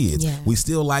ass kids. We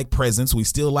still like presents, we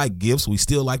still like gifts, we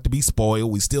still like to be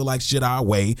spoiled, we still like shit our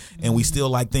way, and we still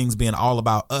like things being all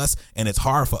about us, and it's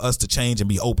hard for us to change and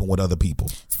be open with other people.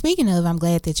 Speaking of, I'm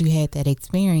glad that you had that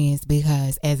experience,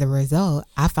 because as a result,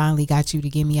 I finally got you to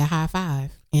give me a high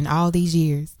five in all these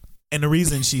years. And the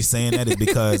reason she's saying that is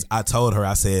because I told her,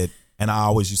 I said, and I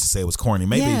always used to say it was corny.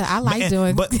 Maybe I like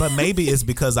doing but maybe it's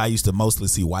because I used to mostly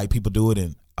see white people do it,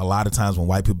 and a lot of times when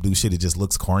white people do shit, it just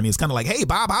looks corny. It's kind of like, hey,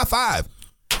 Bob, high five.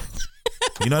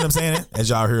 You know what I'm saying? As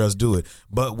y'all hear us do it.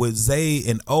 But with Zay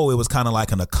and O, it was kind of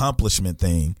like an accomplishment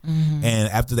thing. And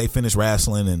after they finished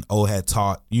wrestling and O had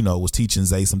taught, was teaching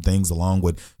Zay some things along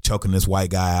with choking this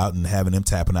white guy out and having him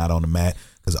tapping out on the mat,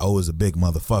 because O is a big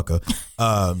motherfucker.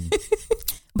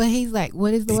 But he's like,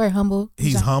 what is the word? Humble?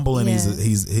 He's humble, and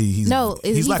he's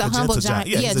like a humble giant.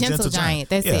 Yeah, he's a gentle giant.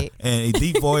 That's it. And a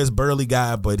deep voice, burly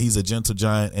guy, but he's a gentle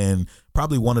giant, and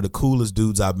probably one of the coolest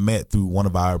dudes I've met through one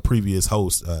of our previous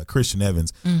hosts, Christian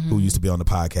Evans, who used to be on the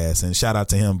podcast. And shout out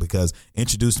to him, because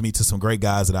introduced me to some great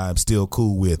guys that I'm still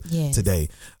cool with today.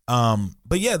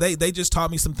 But yeah, they just taught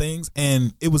me some things,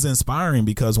 and it was inspiring,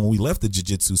 because when we left the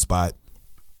jiu-jitsu spot,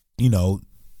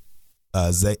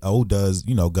 Zay does,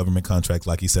 government contracts,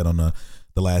 like he said on the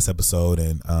last episode,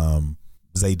 and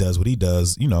Zay does what he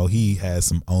does. He has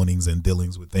some ownings and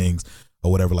dealings with things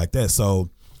or whatever like that. So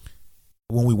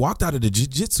when we walked out of the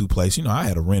jiu-jitsu place, I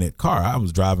had a rented car. I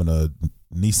was driving a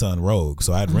Nissan Rogue,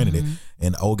 so I had rented it.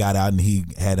 And O got out and he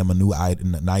had him a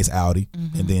nice Audi.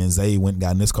 And then Zay went and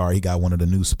got in this car. He got one of the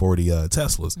new sporty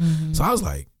Teslas. So I was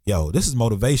like, yo, this is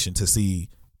motivation to see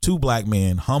two black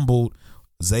men humbled.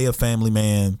 Zay a family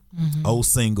man, O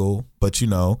single, but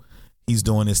he's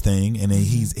doing his thing, and then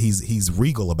he's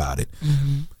regal about it.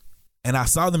 And I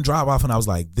saw them drive off, and I was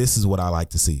like, this is what I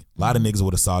like to see. A lot of niggas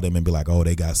would have saw them and be like, oh,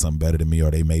 they got something better than me, or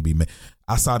they may be.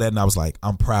 I saw that, and I was like,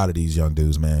 I'm proud of these young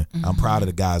dudes, man. I'm proud of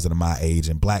the guys that are my age,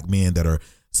 and black men that are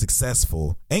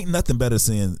successful. Ain't nothing better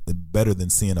than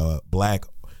seeing a black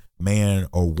man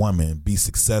or woman be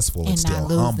successful and still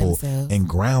humble and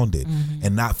grounded,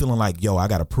 and not feeling like, yo, I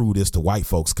gotta prove this to white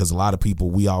folks. Because a lot of people,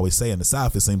 we always say in the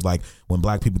South, it seems like when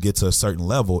black people get to a certain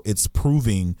level, it's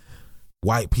proving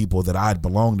white people that I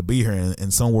belong to be here,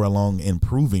 and somewhere along in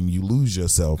proving, you lose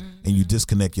yourself and you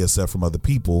disconnect yourself from other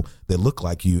people that look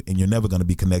like you, and you're never going to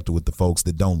be connected with the folks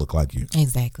that don't look like you.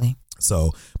 Exactly.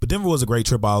 So, but Denver was a great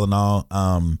trip all in all.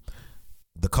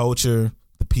 The culture,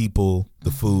 the people, the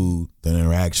food, the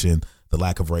interaction, the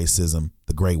lack of racism,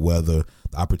 the great weather,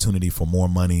 the opportunity for more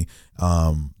money.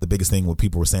 The biggest thing what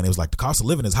people were saying, it was like the cost of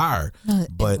living is higher,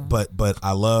 but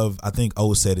I think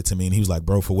O said it to me, and he was like,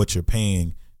 bro, for what you're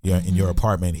paying in your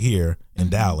apartment here in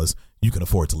Dallas, you can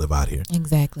afford to live out here.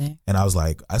 Exactly. And I was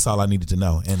like, that's all I needed to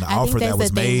know. And the offer that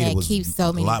was made, it was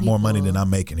a lot more money than I'm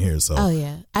making here. So, oh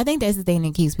yeah, I think that's the thing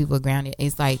that keeps people grounded.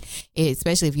 It's like,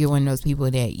 especially if you're one of those people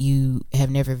that you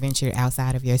have never ventured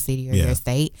outside of your city or your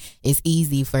state, it's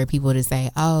easy for people to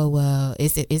say, oh well,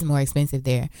 it's more expensive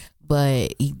there.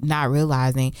 But not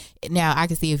realizing, now I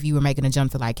can see if you were making a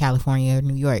jump to like California or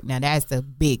New York, now that's a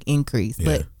big increase.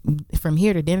 Yeah. But from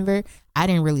here to Denver, I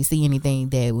didn't really see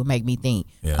anything that would make me think,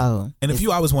 oh. And if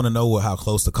you always want to know how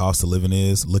close the cost of living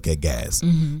is, look at gas.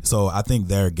 Mm-hmm. So I think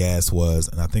their gas was,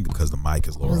 and I think because the mic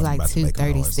is lower, it was like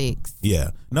 $2.36.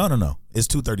 Yeah. No. It's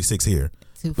 $2.36 here,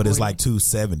 but it's like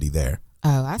 $2.70 there.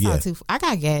 Oh, I saw I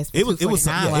got gas. It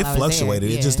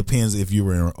fluctuated. It just depends if you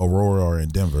were in Aurora or in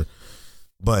Denver.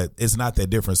 But it's not that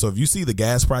different. So if you see the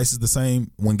gas prices the same,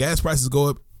 when gas prices go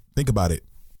up, think about it.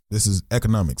 This is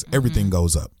economics. Mm-hmm. Everything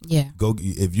goes up. Yeah.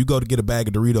 If you go to get a bag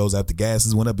of Doritos after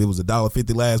gases went up, it was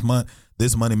 $1.50 last month.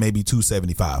 This money may be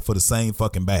 $2.75 for the same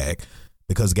fucking bag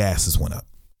because gases went up.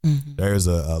 Mm-hmm. There's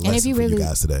a lesson for you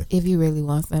guys today. If you really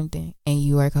want something and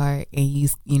you work hard and you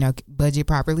budget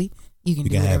properly, you can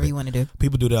do whatever you want to do.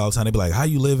 People do that all the time. They be like, "How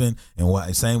you living?"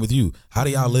 And same with you. How do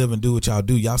y'all live and do what y'all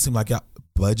do? Y'all seem like y'all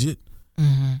budget.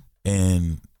 Mm-hmm.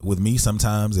 And with me,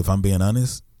 sometimes, if I'm being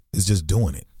honest, it's just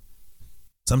doing it.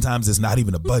 Sometimes it's not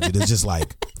even a budget. It's just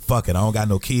like, fuck it. I don't got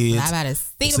no kids. I got a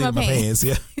seat in my pants.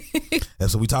 Yeah.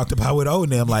 That's what we talked about with O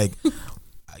and them. Like,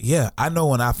 yeah, I know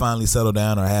when I finally settle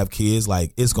down or have kids,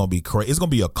 like, it's going to be crazy. It's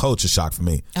going to be a culture shock for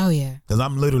me. Oh, yeah. Because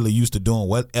I'm literally used to doing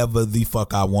whatever the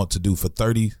fuck I want to do for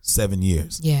 37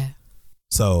 years. Yeah.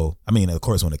 So, I mean, of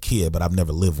course, when a kid, but I've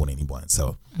never lived with anyone.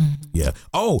 So, yeah.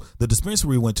 Oh, the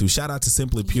dispensary we went to, shout out to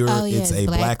Simply Pure. Oh, yes, it's a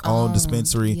black-owned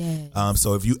dispensary. Yes.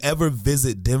 So if you ever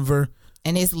visit Denver.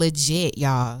 And it's legit,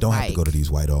 y'all. Don't have to go to these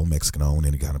white-owned, Mexican-owned,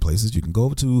 any kind of places. You can go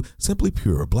over to Simply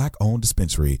Pure, black-owned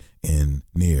dispensary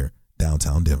near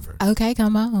downtown Denver. Okay,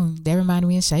 come on. That reminded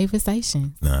me of Shaver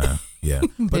Station. Nah, yeah.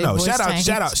 But no, shout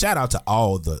out to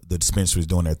all the dispensaries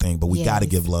doing their thing, but we got to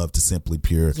give love to Simply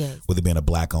Pure with it being a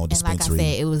black-owned dispensary. And like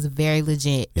I said, it was very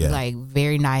legit. Yeah. Like,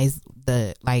 very nice.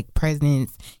 The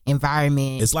presence,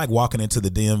 environment. It's like walking into the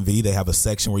DMV. They have a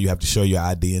section where you have to show your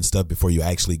ID and stuff before you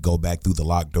actually go back through the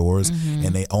locked doors. Mm-hmm.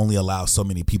 And they only allow so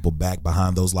many people back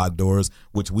behind those locked doors,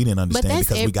 which we didn't understand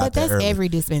because we got there early. But that's every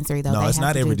dispensary, though. No, it's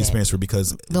not every dispensary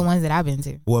because the ones that I've been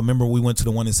to. Well, remember we went to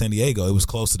the one in San Diego. It was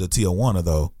closer to Tijuana,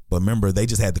 though. But remember, they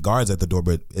just had the guards at the door,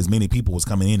 but as many people was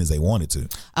coming in as they wanted to.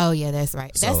 Oh, yeah, that's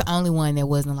right. That's the only one that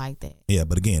wasn't like that. Yeah,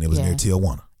 but again, it was near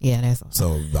Tijuana. Yeah, that's awesome.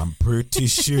 So I'm pretty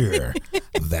sure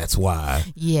that's why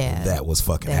that was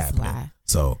fucking happening. Why.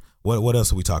 So what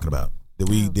else are we talking about? Did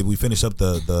we finish up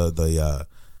the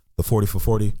 40 for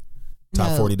 40?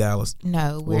 Top 40 Dallas?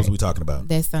 No. What was we talking about?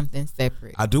 That's something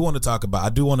separate. I do want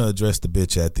to address the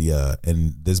bitch at the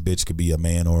and this bitch could be a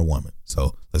man or a woman.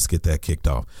 So let's get that kicked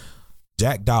off.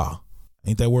 Jack Daw.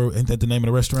 Ain't that the name of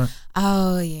the restaurant?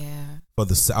 Oh yeah.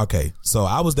 Okay, so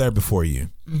I was there before you.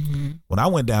 Mm-hmm. When I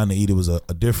went down to eat, it was a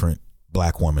different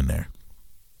black woman there.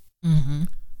 Mm-hmm.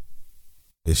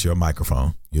 It's your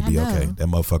microphone. You'll be okay. That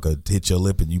motherfucker hit your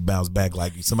lip and you bounce back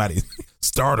like somebody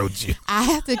startled you. I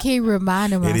have to keep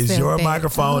reminding myself. It is your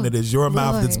microphone. It is your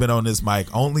mouth that's been on this mic.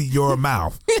 Only your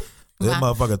mouth.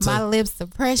 My lips are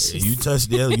precious. You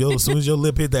touched as soon as your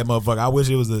lip hit that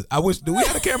motherfucker. Do we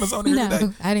have the cameras on here today?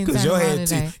 No, I didn't. Because your head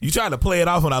today. You tried to play it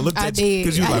off when I looked at you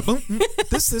because you were like,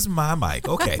 this is my mic.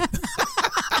 Okay.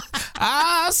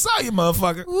 I saw you,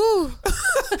 motherfucker.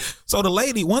 So the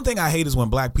lady, one thing I hate is when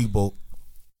black people,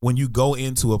 when you go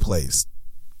into a place,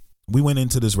 we went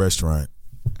into this restaurant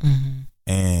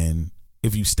and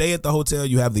if you stay at the hotel,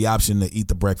 you have the option to eat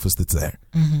the breakfast that's there.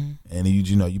 Mm-hmm. And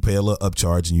you pay a little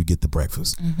upcharge and you get the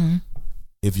breakfast. Mm-hmm.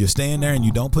 If you're staying there and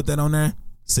you don't put that on there,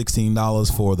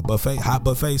 $16 for the buffet, hot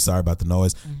buffet. Sorry about the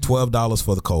noise. $12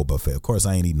 for the cold buffet. Of course,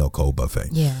 I ain't eating no cold buffet.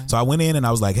 Yeah. So I went in and I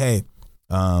was like, hey,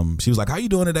 she was like, how you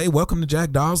doing today? Welcome to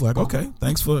Jack Daw. I was like, okay,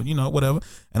 thanks for, whatever.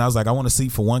 And I was like, I want a seat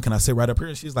for one. Can I sit right up here?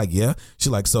 And she's like, yeah.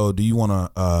 She's like, so do you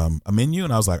want a menu?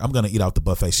 And I was like, I'm going to eat out the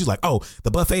buffet. She's like, oh,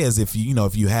 the buffet is if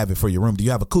you have it for your room. Do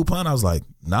you have a coupon? I was like,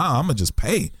 nah, I'm going to just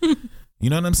pay. You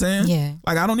know what I'm saying? Yeah.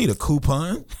 Like, I don't need a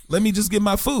coupon. Let me just get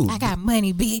my food. I got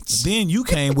money, bitch. Then you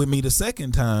came with me the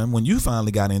second time when you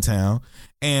finally got in town.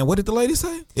 And what did the lady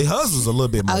say? Hers was a little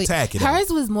bit more tacky. Hers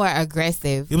was more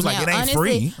aggressive. It was like, it ain't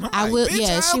free.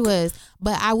 She was.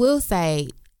 But I will say,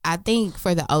 I think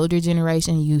for the older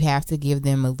generation, you have to give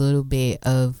them a little bit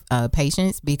of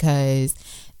patience because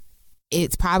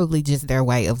it's probably just their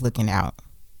way of looking out.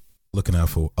 Looking out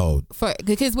for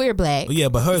because we're black. Yeah,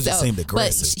 but hers just seemed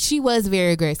aggressive. But she was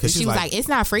very aggressive. She was like, "It's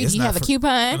not free. Do you have a coupon?"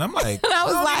 And I'm like, and I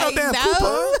was like, "No."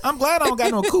 Coupon. I'm glad I don't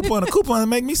got no coupon. A coupon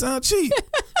make me sound cheap.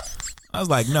 I was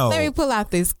like, "No, let me pull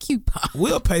out this coupon.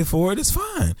 We'll pay for it. It's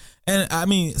fine." And I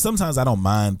mean, sometimes I don't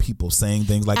mind people saying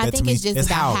things like that to me. I think it's just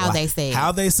about how they say it.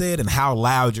 How they say it and how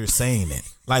loud you're saying it.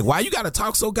 Like, why you got to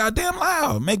talk so goddamn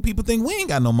loud? Make people think we ain't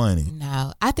got no money.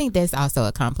 No, I think that's also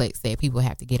a complex that people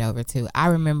have to get over too. I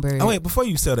remember. Oh wait, before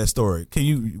you tell that story,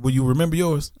 will you remember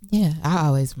yours? Yeah, I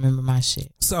always remember my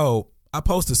shit. So I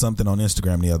posted something on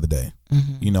Instagram the other day.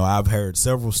 Mm-hmm. You know, I've heard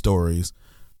several stories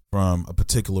from a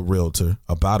particular realtor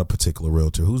about a particular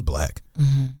realtor who's black,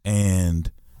 mm-hmm. and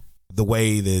the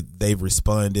way that they've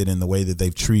responded and the way that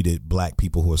they've treated black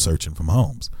people who are searching for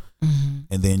homes. Mm-hmm.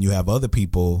 And then you have other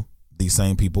people, these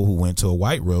same people who went to a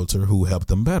white realtor who helped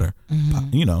them better,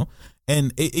 mm-hmm. you know,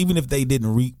 and even if they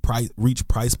didn't reach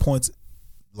price points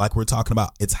like we're talking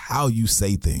about, it's how you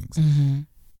say things. Mm-hmm.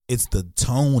 It's the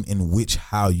tone in which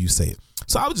how you say it.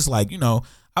 So I was just like, you know,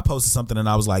 I posted something and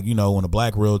I was like, you know, when a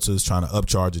black realtor is trying to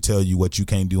upcharge or tell you what you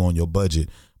can't do on your budget,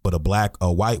 but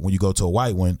a white, when you go to a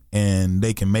white one and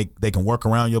they can work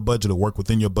around your budget or work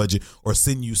within your budget or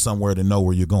send you somewhere to know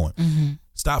where you're going. Mm-hmm.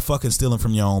 Stop fucking stealing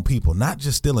from your own people. Not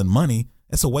just stealing money.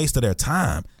 It's a waste of their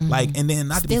time. Mm-hmm. Like, and then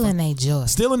not stealing their joy.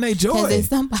 Stealing their joy.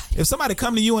 If somebody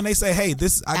come to you and they say, "Hey,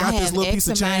 I got this little piece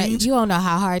of change," you don't know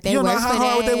how hard they work. You don't know how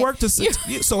hard they work to.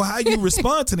 So how you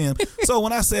respond to them? So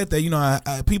when I said that, you know,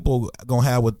 people gonna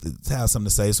have something to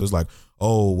say. So it's like,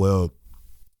 oh well.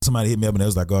 Somebody hit me up and it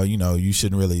was like, oh, you know, you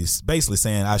shouldn't really, basically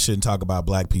saying I shouldn't talk about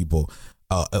black people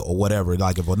or whatever.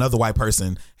 Like if another white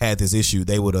person had this issue,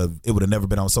 it would have never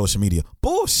been on social media.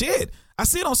 Bullshit. I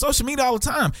see it on social media all the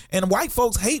time. And white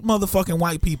folks hate motherfucking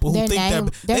white people who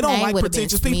think they don't like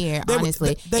pretentious people.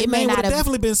 Honestly, they may would have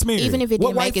definitely been smeared. Even if it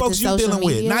didn't make it to social media. What white folks you dealing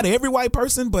with? Not every white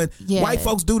person, but white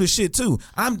folks do the shit too.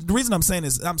 The reason I'm saying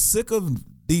is I'm sick of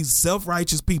these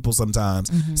self-righteous people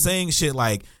sometimes saying shit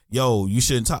like, yo, you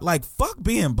shouldn't talk. Like, fuck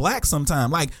being black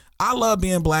sometimes. Like, I love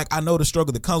being black. I know the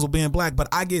struggle that comes with being black, but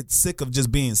I get sick of just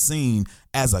being seen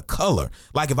as a color.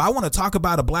 Like, if I want to talk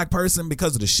about a black person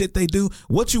because of the shit they do,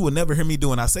 what you will never hear me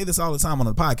do, and I say this all the time on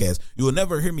the podcast, you will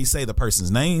never hear me say the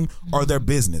person's name or their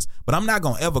business. But I'm not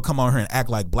going to ever come on here and act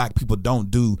like black people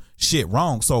don't do shit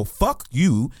wrong. So fuck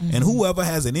you and whoever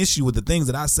has an issue with the things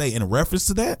that I say in reference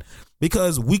to that.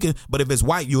 Because but if it's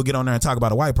white, you'll get on there and talk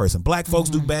about a white person. Black folks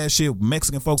do bad shit.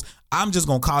 Mexican folks, I'm just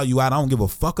going to call you out. I don't give a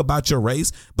fuck about your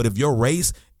race. But if your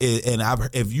race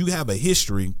if you have a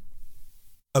history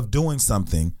of doing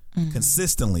something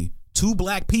consistently to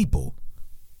black people,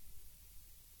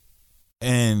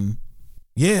 and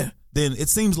then it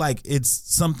seems like it's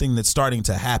something that's starting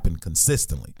to happen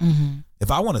consistently. If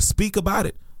I want to speak about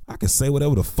it, I can say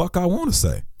whatever the fuck I want to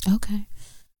say. Okay.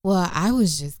 Well, I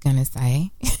was just going to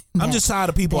say. I'm just tired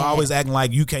of people always acting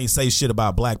like you can't say shit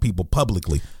about black people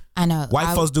publicly. I know.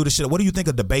 White folks do the shit. What do you think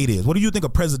a debate is? What do you think a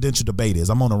presidential debate is?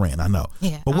 I'm on a rant, I know.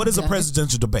 Yeah, but what is a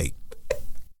presidential debate?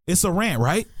 It's a rant,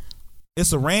 right?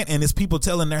 It's a rant, and it's people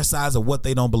telling their sides of what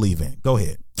they don't believe in. Go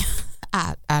ahead.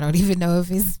 I don't even know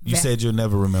if it's. You said you'll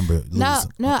never remember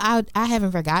losing. No, I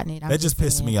haven't forgotten it. That just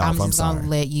pissed me off. I'm just gonna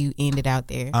let you end it out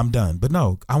there. I'm done. But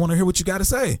no, I want to hear what you got to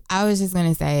say. I was just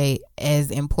gonna say,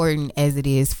 as important as it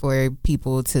is for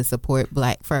people to support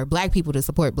black people to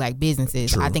support black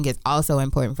businesses, True. I think it's also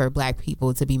important for black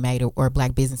people to be made, or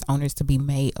black business owners to be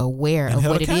made aware of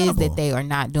what it is that they are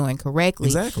not doing correctly.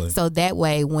 Exactly. So that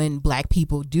way, when black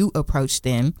people do approach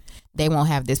them, they won't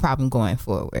have this problem going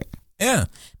forward. Yeah.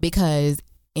 Because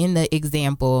in the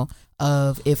example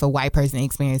of if a white person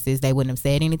experiences, they wouldn't have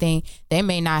said anything. They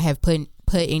may not have put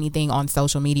anything on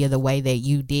social media the way that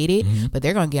you did it, but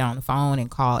they're going to get on the phone and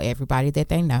call everybody that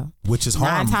they know. Which is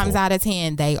harmful. 9 times out of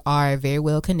 10, they are very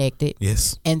well connected.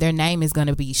 Yes. And their name is going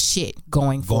to be shit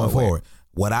going forward.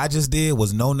 What I just did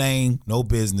was no name, no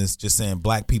business, just saying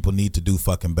black people need to do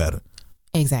fucking better.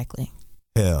 Exactly.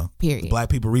 Hell, period. The black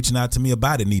people reaching out to me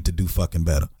about it need to do fucking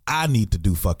better. I need to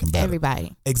do fucking better.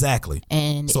 Everybody. Exactly.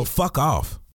 And so fuck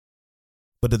off.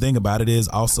 But the thing about it is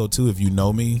also too, if you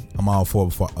know me, I'm all for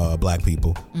black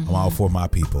people. I'm all for my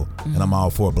people, and I'm all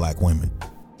for black women.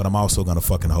 But I'm also gonna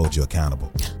fucking hold you accountable.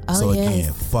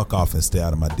 Again, fuck off and stay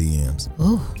out of my DMs.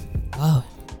 Ooh, whoa.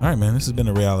 All right, man, this has been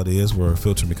The Reality Is, where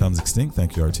filter becomes extinct.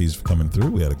 Thank you, Arteez, for coming through.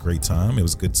 We had a great time. It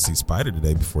was good to see Spider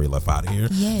today before he left out of here.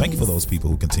 Yes. Thank you for those people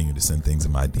who continue to send things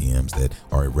in my DMs that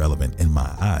are irrelevant in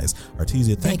my eyes.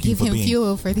 Arteesia, thank you for being... give him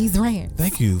fuel for these rants.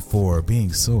 Thank you for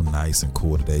being so nice and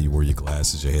cool today. You wore your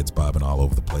glasses, your head's bobbing all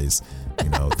over the place.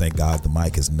 You know, thank God the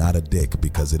mic is not a dick,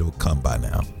 because it'll come by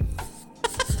now.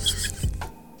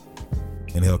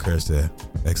 Inhale courage to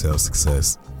exhale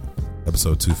success.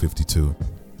 Episode 252.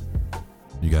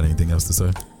 You got anything else to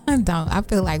say? I don't. I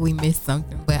feel like we missed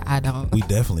something, but I don't. We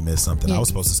definitely missed something. Yeah. I was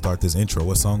supposed to start this intro.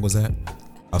 What song was that?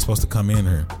 I was supposed to come in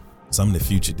here. Something the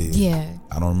Future did. Yeah.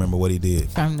 I don't remember what he did.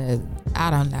 I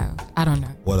don't know.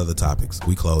 What are the topics?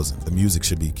 We closing. The music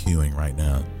should be queuing right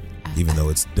now. Even though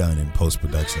it's done in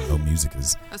post-production, no music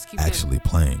is actually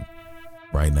playing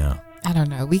right now. I don't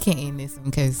know. We can't end this one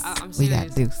because we got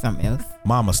to do something else.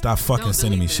 Mama, stop fucking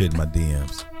sending me shit in my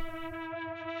DMs.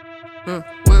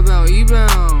 Webbound,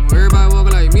 E-bound, everybody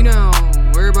walking like me now.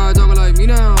 Everybody talking like me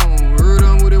now. Heard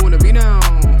on who they wanna be now.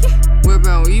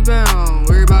 Webbound, E-bound,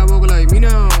 everybody walking like me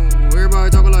now.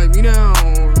 Everybody talking like me now.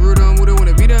 Heard on who they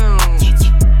wanna be now.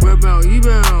 Webbound,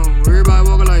 E-bound, everybody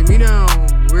walking like me now.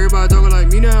 Everybody talking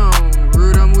like me now.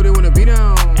 Heard on who they wanna be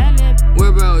now.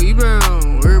 Webbound,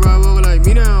 E-bound, everybody walking like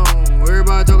me now.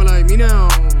 Everybody talking like me now.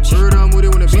 Heard on who they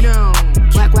wanna be now.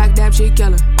 Whack, whack, dab, shit,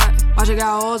 killer. Watch it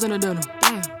got holes in the dinner.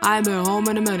 I ain't been home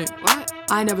in a minute. What?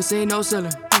 I ain't never seen no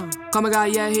ceiling. Call my guy,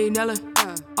 yeah, he nailin'.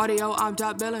 Audio, I'm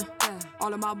top billin'.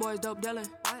 All of my boys dope dealin'.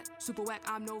 Super whack,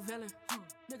 I'm no villain.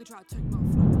 Nigga try to take my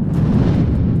flow.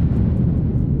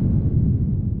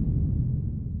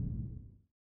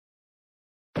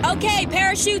 Okay,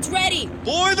 parachutes ready.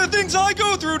 Boy, the things I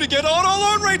go through to get auto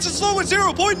loan rates as low as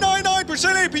 0.99%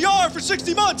 APR for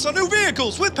 60 months on new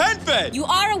vehicles with PenFed. You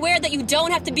are aware that you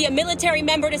don't have to be a military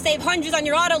member to save hundreds on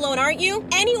your auto loan, aren't you?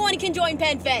 Anyone can join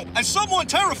PenFed. As someone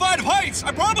terrified of heights,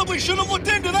 I probably should have looked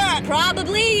into that.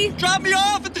 Probably. Drop me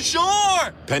off at the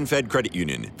shore. PenFed Credit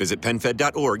Union. Visit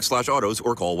PenFed.org/autos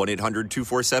or call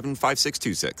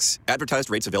 1-800-247-5626. Advertised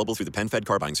rates available through the PenFed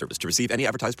car buying service. To receive any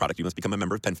advertised product, you must become a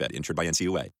member of PenFed, insured by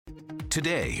NCUA.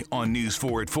 Today on News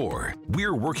 4 at 4,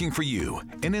 we're working for you.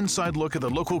 An inside look at the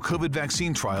local COVID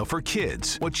vaccine trial for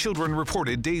kids, what children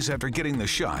reported days after getting the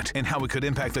shot, and how it could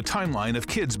impact the timeline of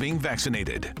kids being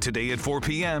vaccinated. Today at 4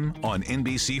 p.m. on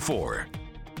NBC4.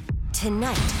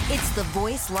 Tonight, it's The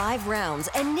Voice Live rounds,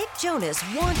 and Nick Jonas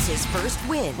wants his first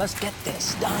win. Let's get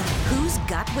this done. Who's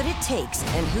got what it takes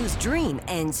and whose dream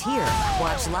ends here?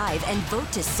 Watch live and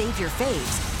vote to save your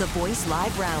faves. The Voice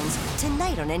Live rounds,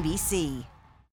 tonight on NBC.